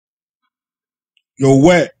Yo,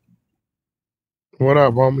 Wack, What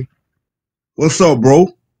up, homie? what's up, bro?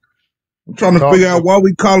 I'm trying to Talk figure to out why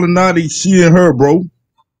we calling Naughty she and her, bro.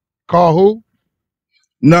 call who?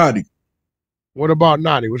 Naughty. What about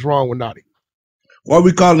Naughty? What's wrong with Naughty? Why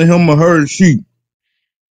we calling him or her and she?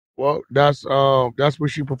 Well, that's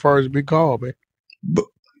what she prefers to be called, man. But,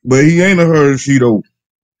 but he ain't a her and she, though.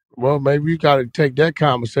 Well, maybe you got to take that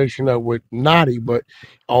conversation up with Naughty, but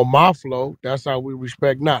on my flow, that's how we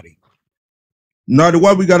respect Naughty. Naughty,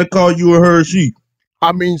 why we gotta call you a her and she?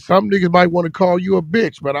 I mean, some niggas might want to call you a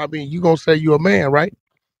bitch, but I mean, you gonna say you a man, right?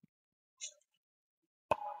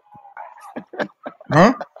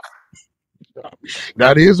 Huh?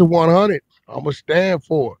 That is a 100. I'm gonna stand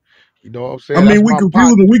for it. You know what I'm I saying? mean, That's my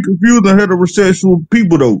partner. we confusing heterosexual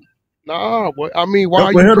people, though. Nah, but I mean, why If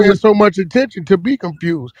are a you hetero, paying so much attention to be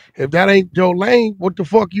confused? If that ain't your lane, what the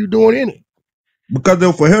fuck you doing in it? because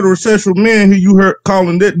if a heterosexual man who you heard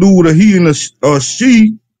calling that dude a he and a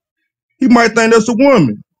she, he might think that's a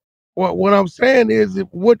woman. What I'm saying is,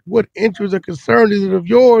 what interest or concern is it of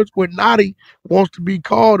yours what Naughty wants to be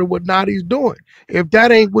called or what Naughty's doing? If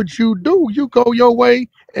that ain't what you do, you go your way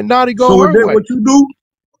and Naughty go So is her that way. what you do?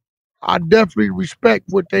 I definitely respect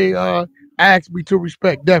what they asked me to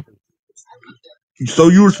respect. Definitely. So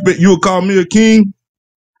you would call me a king?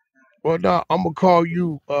 Well, now I'm gonna call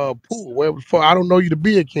you Pooh. Whatever the fuck. I don't know you to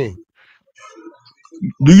be a king.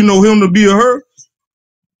 Do you know him to be a her?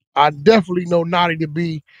 I definitely know Naughty to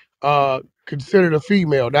be considered a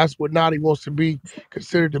female. That's what Naughty wants to be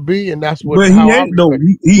considered to be, and that's what But he how I ain't though. respect.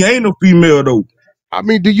 He ain't a female though. I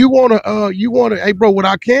mean, do you wanna, hey bro, what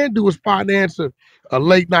I can do is finance a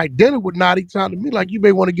late night dinner with Naughty. Sound to me like you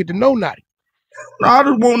may want to get to know Naughty. I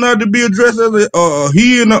just want that to be addressed as a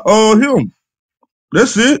he and a him.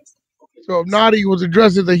 That's it. So if Naughty was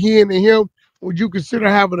addressed as a he and a him, would you consider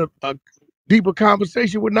having a deeper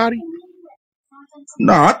conversation with Naughty?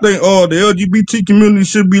 Nah, I think the LGBT community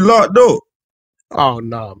should be locked up. Oh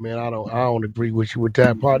no, man, I don't agree with you with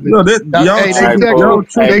that, partner. No, that y'all Hey, All right, tricking Pooh.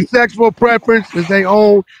 Hey, they sexual preference is their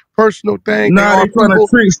own personal thing. They Nah, are they trying to people.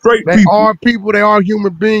 trick straight They people. are people. They are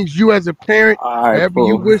human beings. You as a parent, all right, however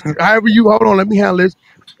you Pooh. wish, however you hold on. Let me handle this.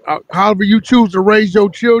 However you choose to raise your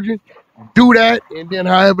children, do that, and then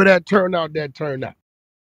however that turn out, that turn out.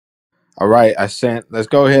 All right, I sent. Let's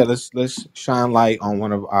go ahead. Let's shine light on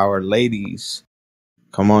one of our ladies.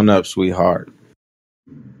 Come on up, sweetheart.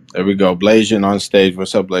 There we go. Blasian on stage.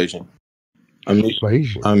 What's up, Blasian? Unmute,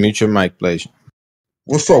 Malaysian. unmute your mic, Blasian.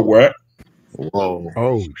 What's up, Wack? Whoa.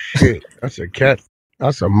 Oh shit, that's a cat.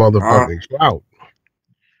 That's a I motherfucking trout.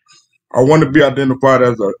 I want to be identified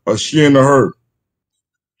as a she and a her.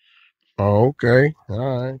 Oh, okay.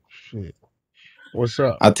 All right. Shit. What's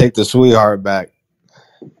up? I take the sweetheart back.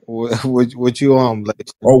 What you on,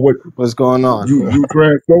 Blasian? Oh, what What's going on? you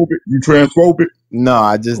transphobic? You transphobic? No,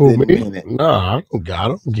 I just Who, didn't me? mean it. Nah, I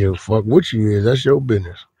don't give a fuck what you is. That's your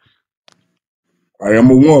business. I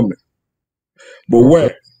am a woman. But Okay.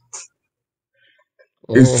 Wack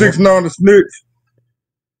is Uh-huh. 6ix9ine a snitch?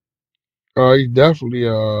 He's definitely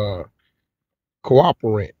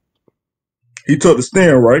cooperant. He took the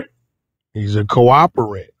stand, right? He's a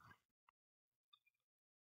cooperant.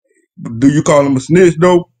 Do you call him a snitch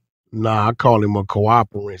though? Nah, I call him a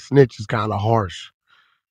cooperant. Snitch is kind of harsh.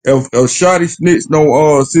 If Shotty snitch no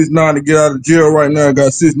 6ix9ine to get out of jail right now,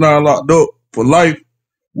 got 6ix9ine locked up for life,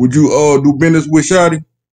 would you do business with Shotty?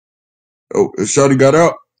 Oh, if Shotty got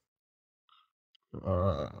out?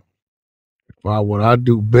 Uh, why would I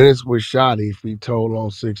do business with Shotty if he told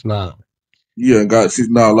on 6ix9ine? Yeah, got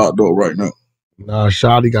 6ix9ine locked up right now. Nah,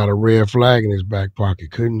 Shotty got a red flag in his back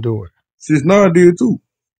pocket. Couldn't do it. 6ix9ine did too.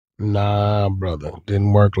 Nah, brother.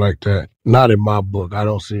 Didn't work like that. Not in my book. I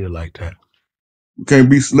don't see it like that. You can't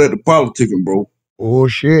be selective politicking, bro. Oh,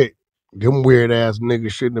 shit. Them weird ass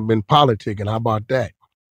niggas shouldn't have been politicking. How about that?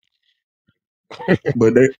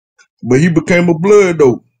 But he became a blood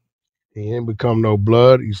though. He didn't become no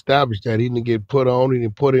blood. He established that. He didn't get put on. He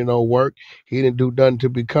didn't put in no work. He didn't do nothing to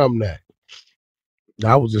become that.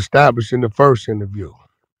 That was established in the first interview.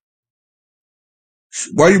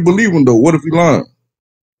 Why you believe him though? What if he lying?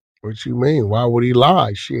 What you mean? Why would he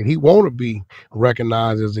lie? Shit, he want to be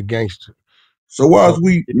recognized as a gangster. So why So is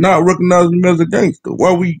we not recognizing him as a gangster?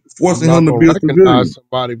 Why we I'm forcing not him to gonna be a recognize civilian?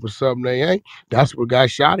 somebody for something they ain't. That's what got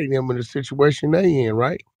shot at him in the situation they in,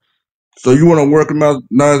 right? So you want to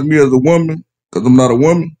recognize me as a woman because I'm not a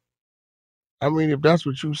woman? I mean, if that's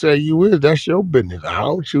what you say you is, that's your business. I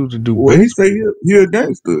don't choose to do Well, he business. say he a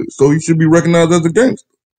gangster, so he should be recognized as a gangster.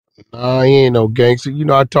 Nah, he ain't no gangster. You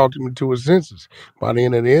know, I talked him into his senses. By the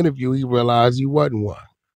end of the interview, he realized he wasn't one.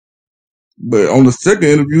 But on the second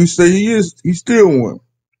interview, he say he's still one.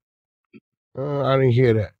 I didn't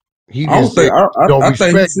hear that. He I don't just think. said he don't I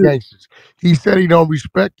think he respect should. gangsters. He said he don't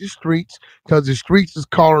respect the streets because the streets is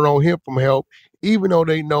calling on him for help, even though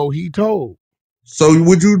they know he told. So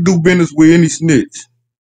would you do business with any snitch,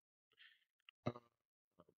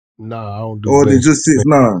 Nah, I don't do or they business. just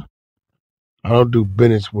 6ix9ine? I don't do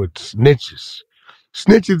business with snitches.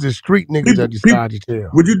 Snitches is street niggas People, that people. decide to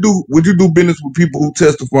tell. Would you do business with people who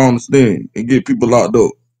testify on the stand and get people locked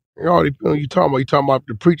up? It already depends on what you talking about. You talking about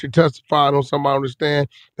the preacher testified on somebody understand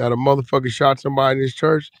that a motherfucker shot somebody in his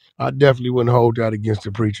church? I definitely wouldn't hold that against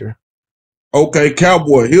the preacher. Okay,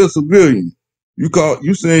 Cowboy, he's a civilian. You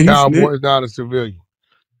saying he snitched? Cowboy is not a civilian.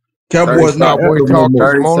 30 Cowboy's not Cowboy seconds. active no talked more.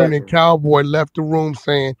 this 30 morning and seconds. Cowboy left the room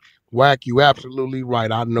saying, Wack, you absolutely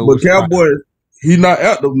right. I know But it's foul. Cowboy, he not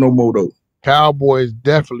active no more though. Cowboy is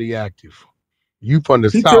definitely active. You from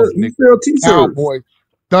the He South, nigga. sell t-shirts. Cowboy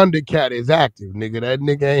Thundercat is active, nigga. That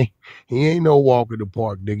nigga ain't no walk in the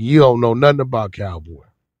park, nigga. You don't know nothing about Cowboy.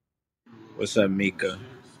 What's up, Mika?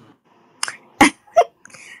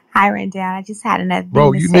 I ran down. I just had another thing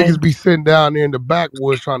Bro, to you say. niggas be sitting down there in the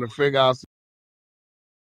backwoods trying to figure out